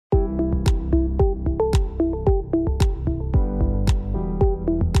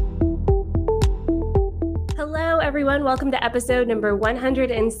everyone. Welcome to episode number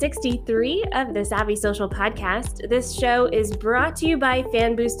 163 of the Savvy Social Podcast. This show is brought to you by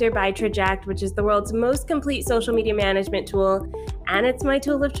Fan Booster by Traject, which is the world's most complete social media management tool. And it's my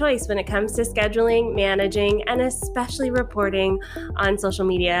tool of choice when it comes to scheduling, managing, and especially reporting on social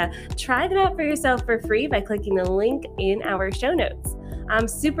media. Try them out for yourself for free by clicking the link in our show notes. I'm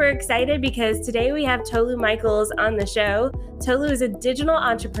super excited because today we have Tolu Michaels on the show. Tolu is a digital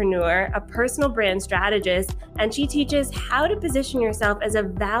entrepreneur, a personal brand strategist, and she teaches how to position yourself as a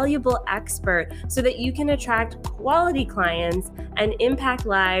valuable expert so that you can attract quality clients and impact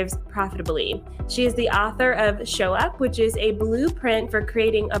lives profitably. She is the author of Show Up, which is a blueprint for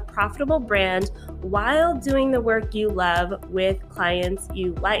creating a profitable brand while doing the work you love with clients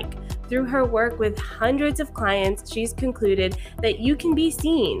you like. Through her work with hundreds of clients, she's concluded that you can be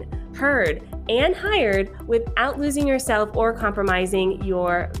seen, heard, and hired without losing yourself or compromising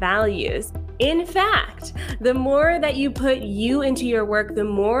your values. In fact, the more that you put you into your work, the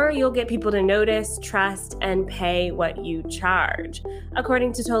more you'll get people to notice, trust, and pay what you charge.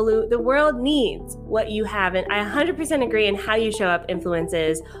 According to Tolu, the world needs what you have, and I 100% agree, and how you show up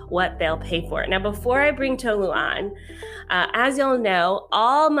influences what they'll pay for. Now, before I bring Tolu on, as you'll know,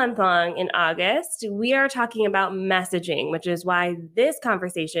 all month long in August, we are talking about messaging, which is why this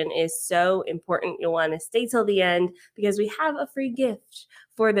conversation is so important. You'll want to stay till the end because we have a free gift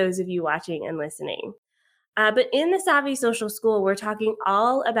for those of you watching and listening. But in the Savvy Social School, we're talking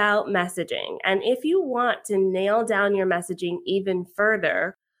all about messaging. And if you want to nail down your messaging even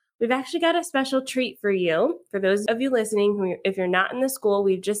further, we've actually got a special treat for you. For those of you listening, if you're not in the school,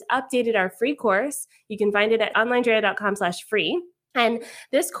 we've just updated our free course. You can find it at onlinedrea.com/free. And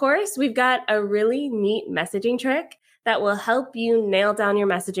this course, we've got a really neat messaging trick that will help you nail down your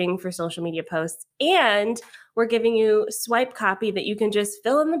messaging for social media posts. And we're giving you swipe copy that you can just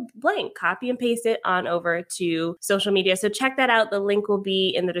fill in the blank, copy and paste it on over to social media. So check that out. The link will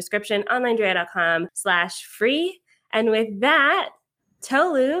be in the description, onlinedrea.com/free. And with that,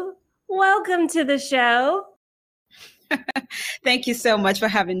 Tolu, welcome to the show. Thank you so much for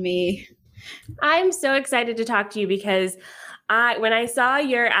having me. I'm so excited to talk to you because when I saw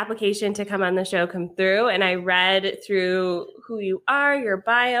your application to come on the show come through and I read through who you are, your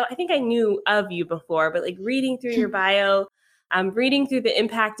bio, I think I knew of you before, but like reading through your bio, reading through the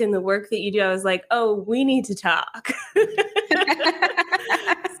impact and the work that you do, I was like, oh, we need to talk. So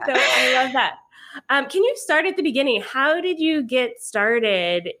I love that. Can you start at the beginning? How did you get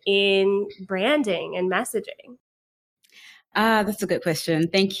started in branding and messaging? That's a good question.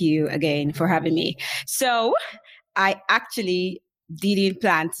 Thank you again for having me. So I actually didn't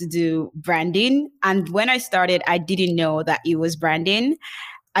plan to do branding. And when I started, I didn't know that it was branding.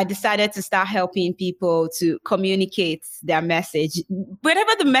 I decided to start helping people to communicate their message,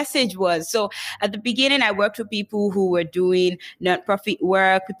 whatever the message was. So at the beginning, I worked with people who were doing nonprofit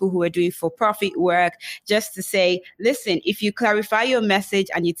work, people who were doing for-profit work, just to say, listen, if you clarify your message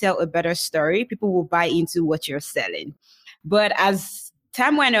and you tell a better story, people will buy into what you're selling. But as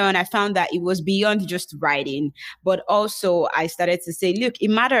time went on, I found that it was beyond just writing, but also I started to say, look, it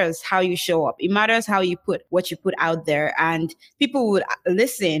matters how you show up. It matters how you put what you put out there, and people would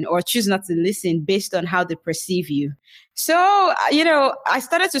listen or choose not to listen based on how they perceive you. So, I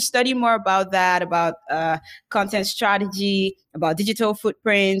started to study more about that, about content strategy, about digital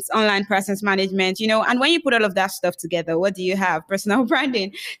footprints, online presence management, and when you put all of that stuff together, what do you have? Personal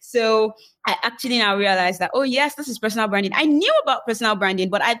branding. So I actually now realize that, oh, yes, this is personal branding. I knew about personal branding,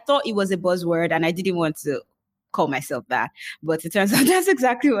 but I thought it was a buzzword and I didn't want to call myself that. But it turns out that's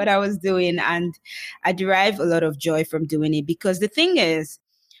exactly what I was doing. And I derive a lot of joy from doing it, because the thing is,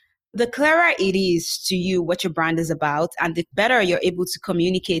 the clearer it is to you what your brand is about, and the better you're able to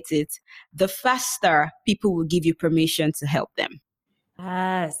communicate it, the faster people will give you permission to help them.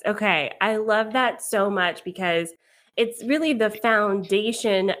 Yes. Okay. I love that so much because it's really the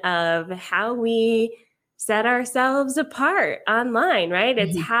foundation of how we set ourselves apart online, right?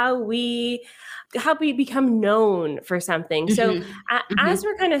 It's how we become known for something. So as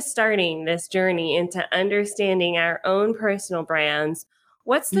we're kind of starting this journey into understanding our own personal brands,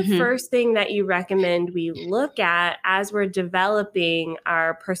 what's the first thing that you recommend we look at as we're developing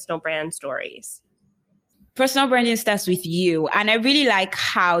our personal brand stories? Personal branding starts with you. And I really like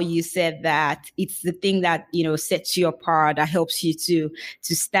how you said that it's the thing that, sets you apart, that helps you to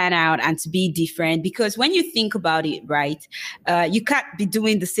stand out and to be different. Because when you think about it, right, you can't be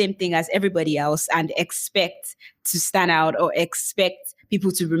doing the same thing as everybody else and expect to stand out or expect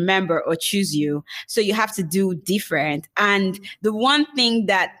people to remember or choose you. So you have to do different. And the one thing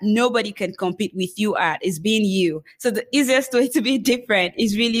that nobody can compete with you at is being you. So the easiest way to be different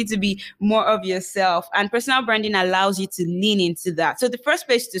is really to be more of yourself. And personal branding allows you to lean into that. So the first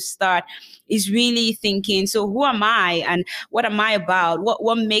place to start is really thinking, so who am I and what am I about?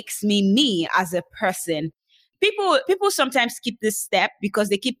 What makes me me as a person? People sometimes skip this step because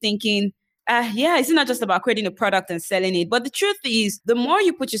they keep thinking, yeah, it's not just about creating a product and selling it. But the truth is, the more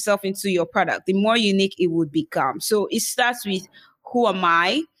you put yourself into your product, the more unique it would become. So it starts with, who am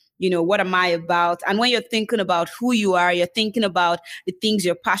I? What am I about? And when you're thinking about who you are, you're thinking about the things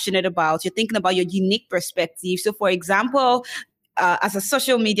you're passionate about. You're thinking about your unique perspective. So for example, as a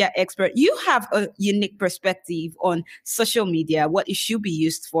social media expert, you have a unique perspective on social media, what it should be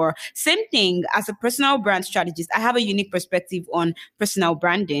used for. Same thing as a personal brand strategist, I have a unique perspective on personal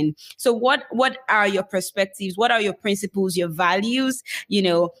branding. So what are your perspectives? What are your principles, your values?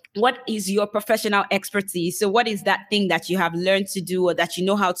 What is your professional expertise? So what is that thing that you have learned to do or that you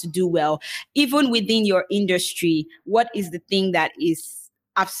know how to do well? Even within your industry, what is the thing that is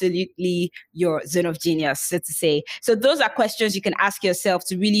absolutely your zone of genius, so to say? So those are questions you can ask yourself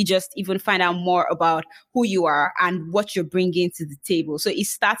to really just even find out more about who you are and what you're bringing to the table. So it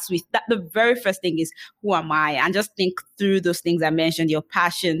starts with that. The very first thing is, who am I? And just think through those things I mentioned, your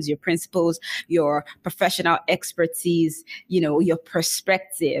passions, your principles, your professional expertise, your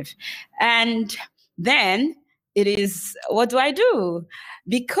perspective. And then it is, what do I do?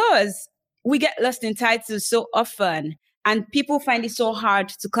 Because we get lost in titles so often. And people find it so hard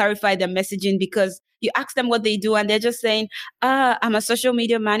to clarify their messaging because you ask them what they do and they're just saying, I'm a social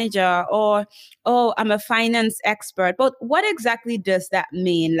media manager, or, oh, I'm a finance expert. But what exactly does that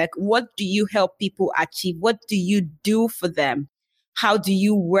mean? Like, what do you help people achieve? What do you do for them? How do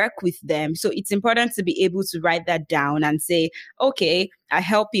you work with them? So it's important to be able to write that down and say, okay, I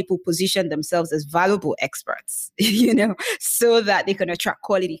help people position themselves as valuable experts, so that they can attract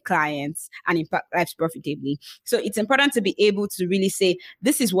quality clients and impact lives profitably. So it's important to be able to really say,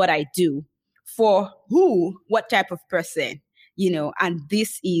 this is what I do for who, what type of person, and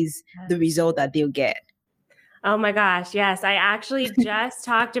this is the result that they'll get. Oh my gosh. Yes. I actually just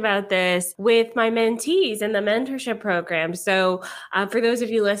talked about this with my mentees in the mentorship program. So for those of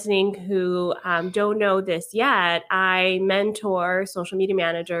you listening who don't know this yet, I mentor social media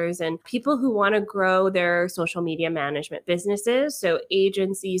managers and people who want to grow their social media management businesses. So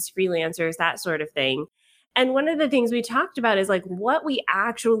agencies, freelancers, that sort of thing. And one of the things we talked about is like what we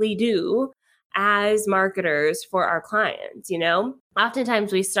actually do as marketers for our clients.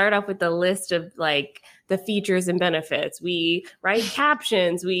 Oftentimes we start off with the list of like the features and benefits. We write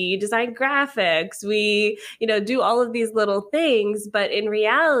captions, we design graphics, we, do all of these little things. But in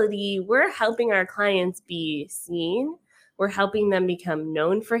reality, we're helping our clients be seen. We're helping them become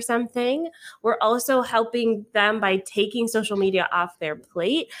known for something. We're also helping them by taking social media off their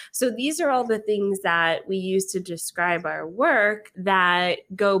plate. So these are all the things that we use to describe our work that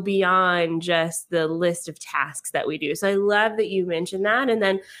go beyond just the list of tasks that we do. So I love that you mentioned that. And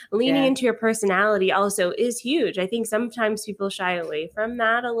then leaning into your personality also is huge. I think sometimes people shy away from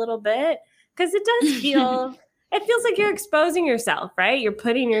that a little bit because it does feel, it feels like you're exposing yourself, right? You're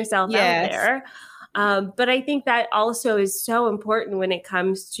putting yourself out there. But I think that also is so important when it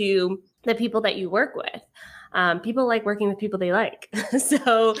comes to the people that you work with. People like working with people they like.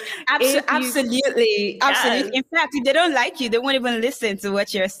 So absolutely. In fact, if they don't like you, they won't even listen to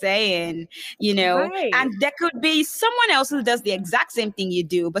what you're saying, Right. And there could be someone else who does the exact same thing you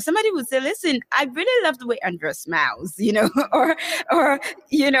do, but somebody would say, listen, I really love the way Andrea smiles, or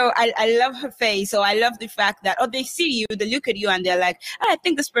I love her face, or I love the fact that, or they see you, they look at you and they're like, I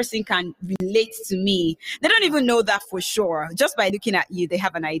think this person can relate to me. They don't even know that for sure. Just by looking at you, they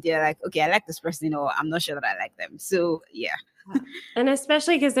have an idea like, okay, I like this person, or I'm not sure that I like them. So yeah. And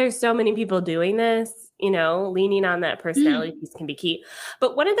especially because there's so many people doing this, leaning on that personality piece can be key.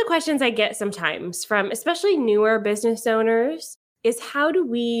 But one of the questions I get sometimes from especially newer business owners is how do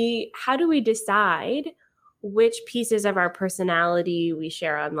we decide which pieces of our personality we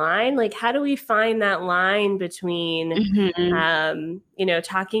share online? Like, how do we find that line between,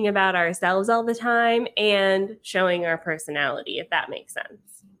 talking about ourselves all the time and showing our personality, if that makes sense?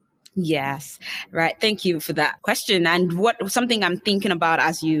 Yes. Right. Thank you for that question. And something I'm thinking about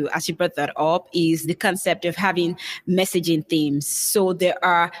as you brought that up is the concept of having messaging themes. So there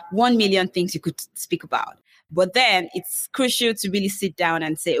are 1 million things you could speak about. But then it's crucial to really sit down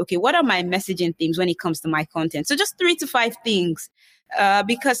and say, okay, what are my messaging themes when it comes to my content? So just 3 to 5 things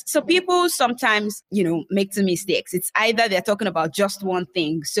because so people sometimes, make two mistakes. It's either they're talking about just one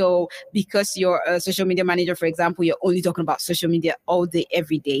thing. So because you're a social media manager, for example, you're only talking about social media all day,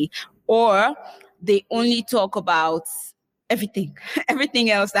 every day, or they only talk about everything,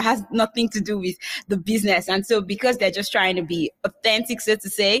 everything else that has nothing to do with the business. And so because they're just trying to be authentic, so to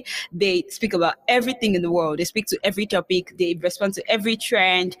say, they speak about everything in the world. They speak to every topic. They respond to every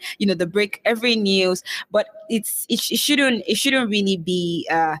trend, they break every news, but it shouldn't really be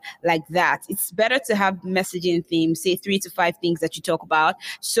like that. It's better to have messaging themes, say 3 to 5 things that you talk about.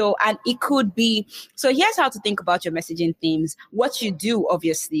 So, and it could be, so here's how to think about your messaging themes, what you do,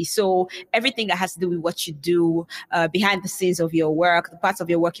 obviously. So everything that has to do with what you do behind the scenes of your work, the parts of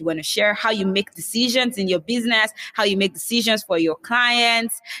your work you want to share, how you make decisions in your business, how you make decisions for your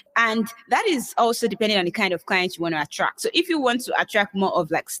clients. And that is also depending on the kind of clients you want to attract. So if you want to attract more of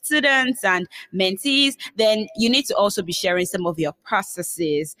like students and mentees, then you need to also be sharing some of your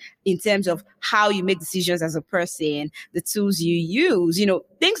processes in terms of how you make decisions as a person, the tools you use,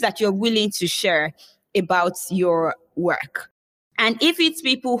 things that you're willing to share about your work. And if it's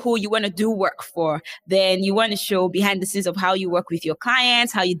people who you want to do work for, then you want to show behind the scenes of how you work with your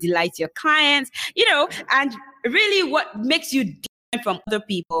clients, how you delight your clients, and really what makes you different from other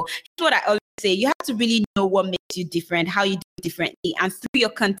people. Here's what I always say. You have to really know what makes you different, how you do it differently. And through your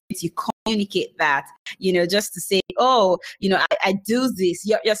content, you communicate that, just to say, I do this.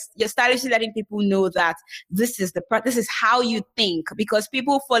 You're stylishly letting people know that this is how you think, because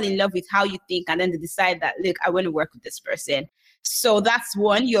people fall in love with how you think and then they decide that, look, I want to work with this person. So that's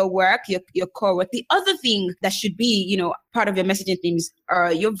one, your work, your core work. The other thing that should be, part of your messaging themes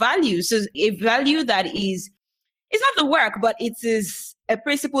are your values. So a value that it's not the work, but it is a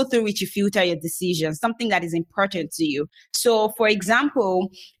principle through which you filter your decisions, something that is important to you. So for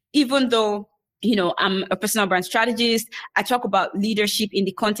example, even though I'm a personal brand strategist, I talk about leadership in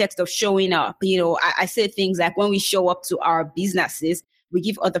the context of showing up. I say things like when we show up to our businesses, we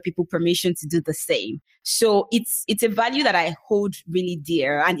give other people permission to do the same. So it's a value that I hold really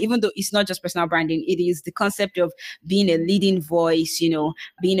dear. And even though it's not just personal branding, it is the concept of being a leading voice,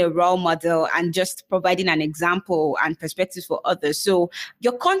 being a role model and just providing an example and perspective for others. So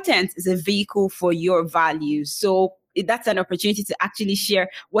your content is a vehicle for your values. So that's an opportunity to actually share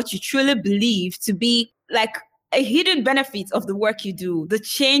what you truly believe to be like a hidden benefit of the work you do, the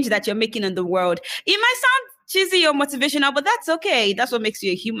change that you're making in the world. It might sound cheesy or motivational, but that's okay. That's what makes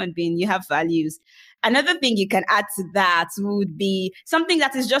you a human being. You have values. Another thing you can add to that would be something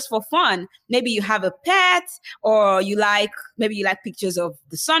that is just for fun. Maybe you have a pet, or you like pictures of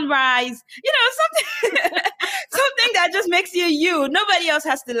the sunrise, something, something that just makes you you. Nobody else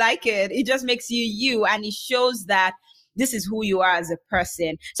has to like it. It just makes you you. And it shows that this is who you are as a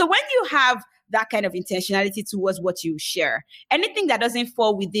person. So when you have that kind of intentionality towards what you share, anything that doesn't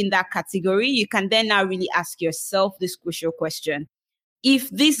fall within that category, you can then now really ask yourself this crucial question. If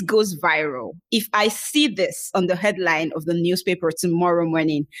this goes viral, if I see this on the headline of the newspaper tomorrow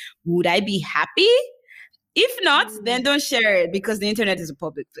morning, would I be happy? If not, then don't share it, because the internet is a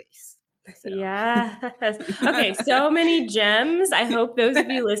public place. So. Yeah. Okay. So many gems. I hope those of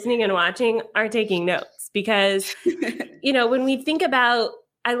you listening and watching are taking notes, because, when we think about,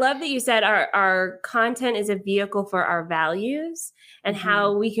 I love that you said our content is a vehicle for our values and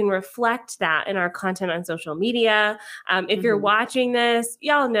how we can reflect that in our content on social media. If you're watching this,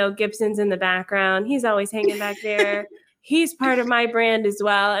 y'all know Gibson's in the background. He's always hanging back there. He's part of my brand as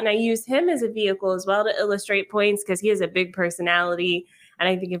well. And I use him as a vehicle as well to illustrate points, because he has a big personality. And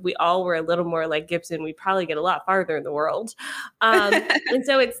I think if we all were a little more like Gibson, we'd probably get a lot farther in the world. And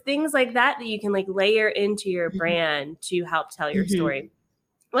so it's things like that you can layer into your brand to help tell your story.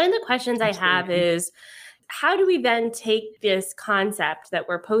 One of the questions I have is, how do we then take this concept that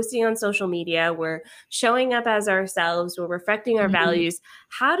we're posting on social media, we're showing up as ourselves, we're reflecting our values,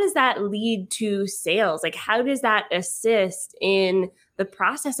 how does that lead to sales? How does that assist in the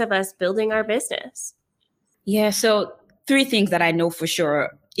process of us building our business? Yeah, so 3 things that I know for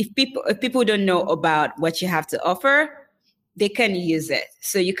sure. If people don't know about what you have to offer, they can use it.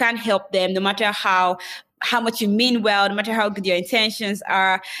 So you can't help them, no matter how much you mean well, no matter how good your intentions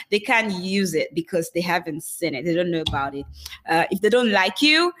are, they can't use it because they haven't seen it. They don't know about it. If they don't like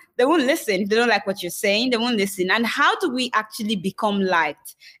you, they won't listen. If they don't like what you're saying, they won't listen. And how do we actually become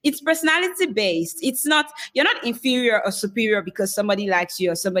liked? It's personality based. You're not inferior or superior because somebody likes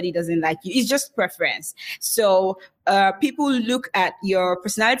you or somebody doesn't like you. It's just preference. So people look at your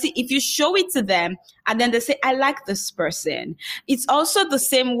personality. If you show it to them and then they say, I like this person. It's also the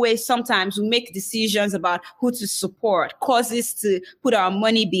same way sometimes we make decisions about who to support, causes to put our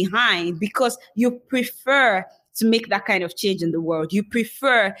money behind, because you prefer to make that kind of change in the world. You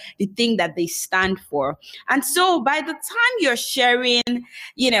prefer the thing that they stand for. And so by the time you're sharing,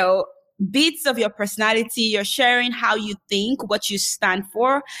 bits of your personality, you're sharing how you think, what you stand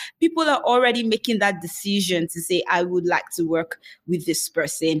for, people are already making that decision to say, I would like to work with this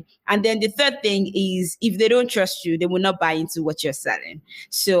person. And then the third thing is, if they don't trust you, they will not buy into what you're selling.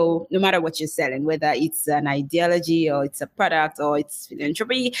 So no matter what you're selling, whether it's an ideology or it's a product or it's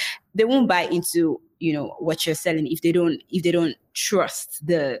philanthropy, they won't buy into what you're selling if they don't trust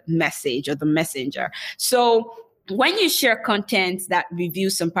the message or the messenger. So when you share content that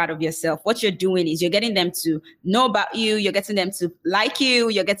reveals some part of yourself, what you're doing is you're getting them to know about you, you're getting them to like you,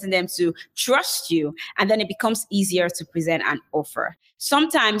 you're getting them to trust you, and then it becomes easier to present an offer.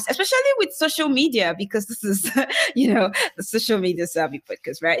 Sometimes, especially with social media, because this is, the social media savvy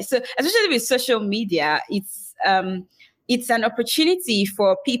podcast, right? So especially with social media, it's an opportunity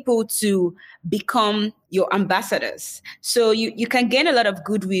for people to become your ambassadors. So you can gain a lot of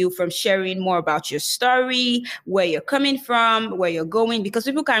goodwill from sharing more about your story, where you're coming from, where you're going, because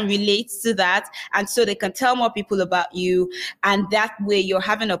people can relate to that. And so they can tell more people about you. And that way you're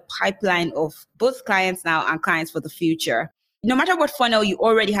having a pipeline of both clients now and clients for the future. No matter what funnel you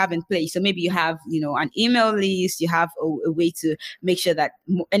already have in place. So maybe you have, an email list, you have a way to make sure that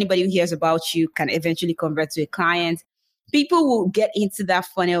anybody who hears about you can eventually convert to a client. People will get into that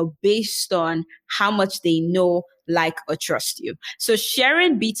funnel based on how much they know, like, or trust you. So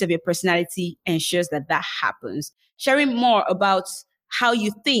sharing bits of your personality ensures that happens. Sharing more about how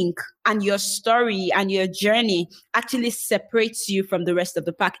you think and your story and your journey actually separates you from the rest of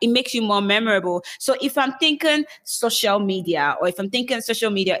the pack. It makes you more memorable. So if I'm thinking social media or if I'm thinking social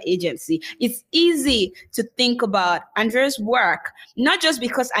media agency, it's easy to think about Andrea's work, not just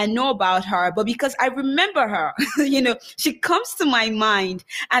because I know about her, but because I remember her. She comes to my mind.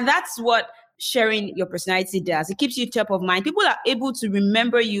 And that's what sharing your personality does. It keeps you top of mind. People are able to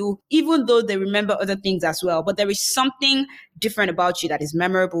remember you, even though they remember other things as well. But there is something different about you that is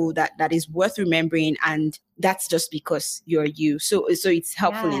memorable, that is worth remembering. And that's just because you're you. So it's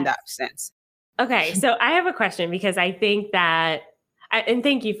helpful in that sense. Okay. So I have a question, because I think that, and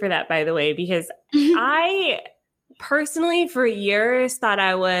thank you for that, by the way, because I personally for years thought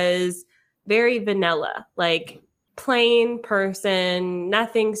I was very vanilla, like plain person,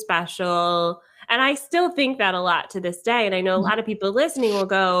 nothing special. And I still think that a lot to this day. And I know a lot of people listening will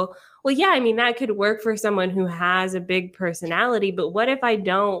go, well, yeah, I mean, that could work for someone who has a big personality, but what if I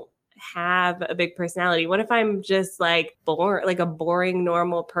don't have a big personality? What if I'm just like a boring,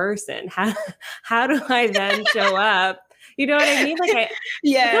 normal person? How do I then show up? You know what I mean? I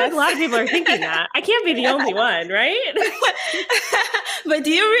feel like a lot of people are thinking that. I can't be the only one, right? But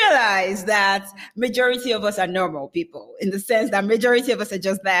do you realize that majority of us are normal people, in the sense that majority of us are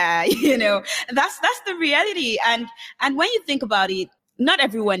just there, that's the reality. And when you think about it, not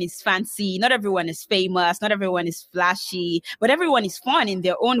everyone is fancy, not everyone is famous, not everyone is flashy, but everyone is fun in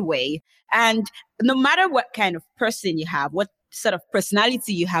their own way. And no matter what kind of person you have, what sort of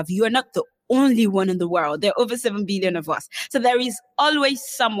personality you have, you are not the only one in the world. There are over 7 billion of us. So there is always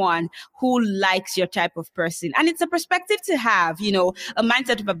someone who likes your type of person. And it's a perspective to have, a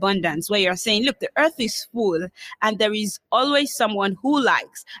mindset of abundance, where you're saying, look, the earth is full and there is always someone who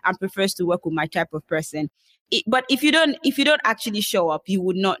likes and prefers to work with my type of person. But if you don't actually show up, you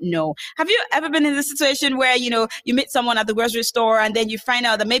would not know. Have you ever been in a situation where, you meet someone at the grocery store and then you find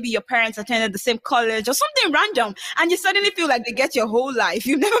out that maybe your parents attended the same college or something random, and you suddenly feel like they get your whole life?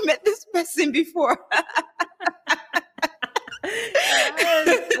 You've never met this person before.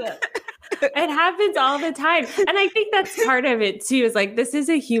 It happens all the time. And I think that's part of it too, is like, this is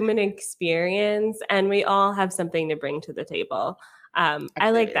a human experience and we all have something to bring to the table. I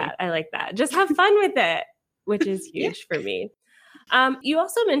like that. Just have fun with it, which is huge for me. You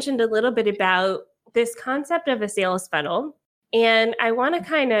also mentioned a little bit about this concept of a sales funnel. And I want to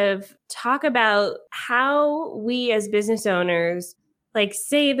kind of talk about how we as business owners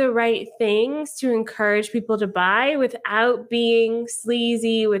say the right things to encourage people to buy without being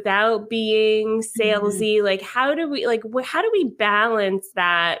sleazy, without being salesy. How do we balance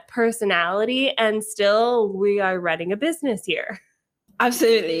that personality and still we are running a business here?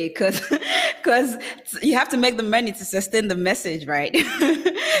 Absolutely, because you have to make the money to sustain the message, right?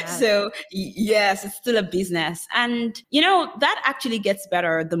 Yeah. So yes, it's still a business. And, that actually gets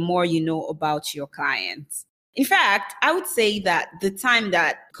better the more you know about your clients. In fact, I would say that the time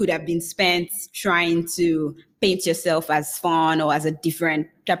that could have been spent trying to paint yourself as fun or as a different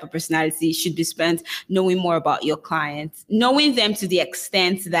type of personality should be spent knowing more about your clients, knowing them to the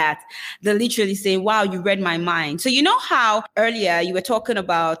extent that they're literally saying, wow, you read my mind. So you know how earlier you were talking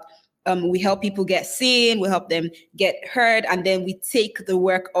about We help people get seen, we help them get heard, and then we take the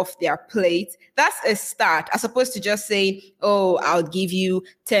work off their plate. That's a start, as opposed to just saying, oh, I'll give you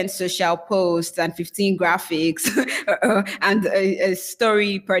 10 social posts and 15 graphics and a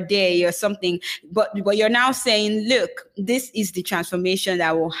story per day or something. But you're now saying, look, this is the transformation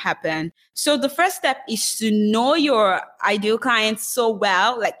that will happen. So the first step is to know your ideal clients so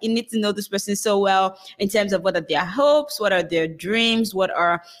well. Like, you need to know this person so well in terms of what are their hopes, what are their dreams, what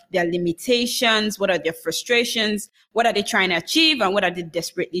are their limitations, what are their frustrations, what are they trying to achieve, and what are they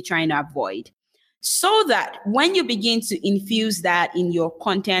desperately trying to avoid. So that when you begin to infuse that in your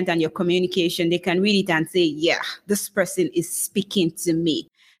content and your communication, they can read it and say, yeah, this person is speaking to me.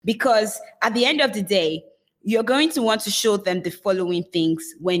 Because at the end of the day, you're going to want to show them the following things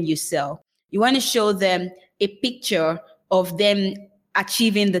when you sell. You want to show them a picture of them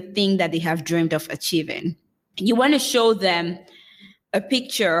achieving the thing that they have dreamed of achieving. You want to show them a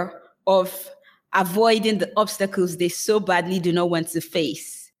picture of avoiding the obstacles they so badly do not want to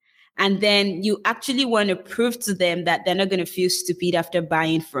face. And then you actually want to prove to them that they're not going to feel stupid after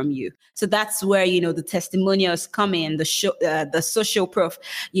buying from you. So that's where, the testimonials come in, the social proof,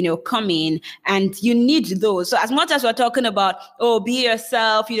 come in, and you need those. So as much as we're talking about, be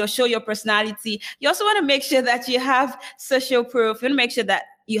yourself, show your personality, you also want to make sure that you have social proof. You want to make sure that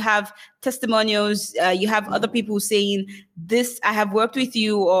you have testimonials, you have other people saying, this, I have worked with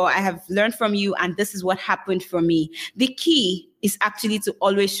you, or I have learned from you, and this is what happened for me. The key is actually to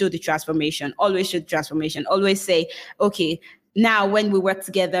always show the transformation, always say, okay, now when we work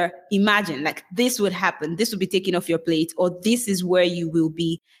together, imagine like this would happen, this would be taken off your plate, or this is where you will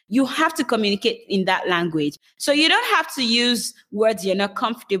be. You have to communicate in that language. So you don't have to use words you're not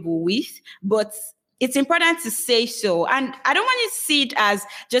comfortable with, but it's important to say so. And I don't want you to see it as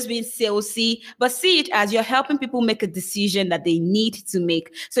just being salesy, but see it as you're helping people make a decision that they need to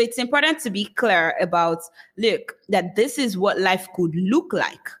make. So it's important to be clear about, look, that this is what life could look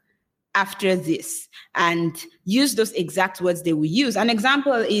like after this, and use those exact words they will use. An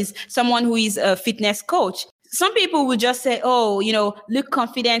example is someone who is a fitness coach. Some people will just say, look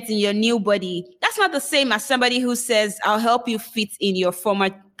confident in your new body. That's not the same as somebody who says, I'll help you fit in your former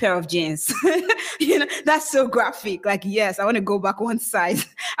pair of jeans. That's so graphic. Like, yes, I want to go back one size.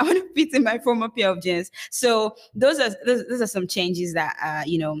 I want to fit in my former pair of jeans. So those are some changes that, that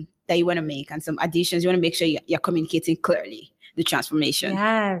you want to make, and some additions. You want to make sure you're communicating clearly the transformation.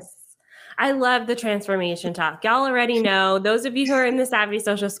 Yes. I love the transformation talk. Y'all already know, those of you who are in the Savvy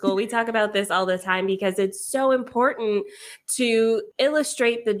Social School, we talk about this all the time because it's so important to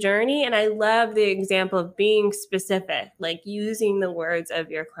illustrate the journey. And I love the example of being specific, like using the words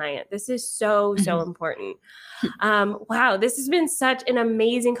of your client. This is so important. Wow, this has been such an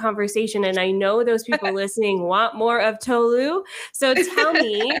amazing conversation. And I know those people listening want more of Tolu. So tell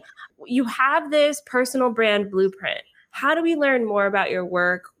me, you have this personal brand blueprint. How do we learn more about your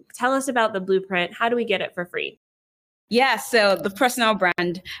work? Tell us about the blueprint. How do we get it for free? Yeah, so the personal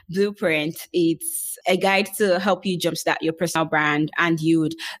brand blueprint, it's a guide to help you jumpstart your personal brand, and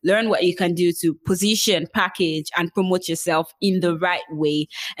you'd learn what you can do to position, package, and promote yourself in the right way.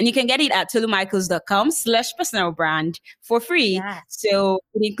 And you can get it at tolumichaels.com/personal brand for free. Yes. So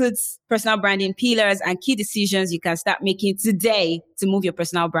it includes personal branding pillars and key decisions you can start making today to move your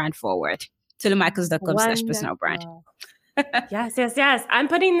personal brand forward. tolumichaels.com/personal brand. Yes. I'm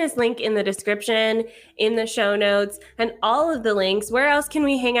putting this link in the description, in the show notes, and all of the links. Where else can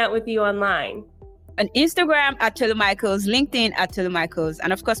we hang out with you online? On Instagram at Tolu Michaels, LinkedIn at Tolu Michaels,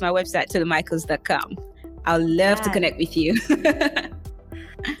 and of course my website, tolumichaels.com. I'll love to connect with you.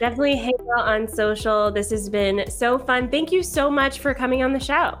 Definitely hang out on social. This has been so fun. Thank you so much for coming on the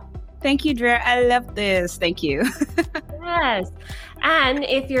show. Thank you, Drea. I love this. Thank you. Yes. And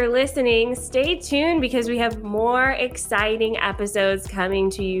if you're listening, stay tuned because we have more exciting episodes coming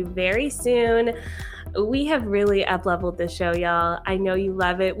to you very soon. We have really up-leveled this show, y'all. I know you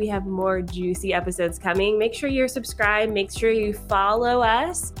love it. We have more juicy episodes coming. Make sure you're subscribed. Make sure you follow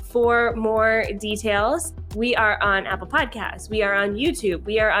us for more details. We are on Apple Podcasts. We are on YouTube.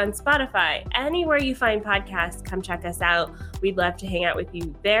 We are on Spotify. Anywhere you find podcasts, come check us out. We'd love to hang out with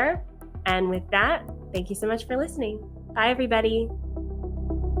you there. And with that, thank you so much for listening. Bye, everybody.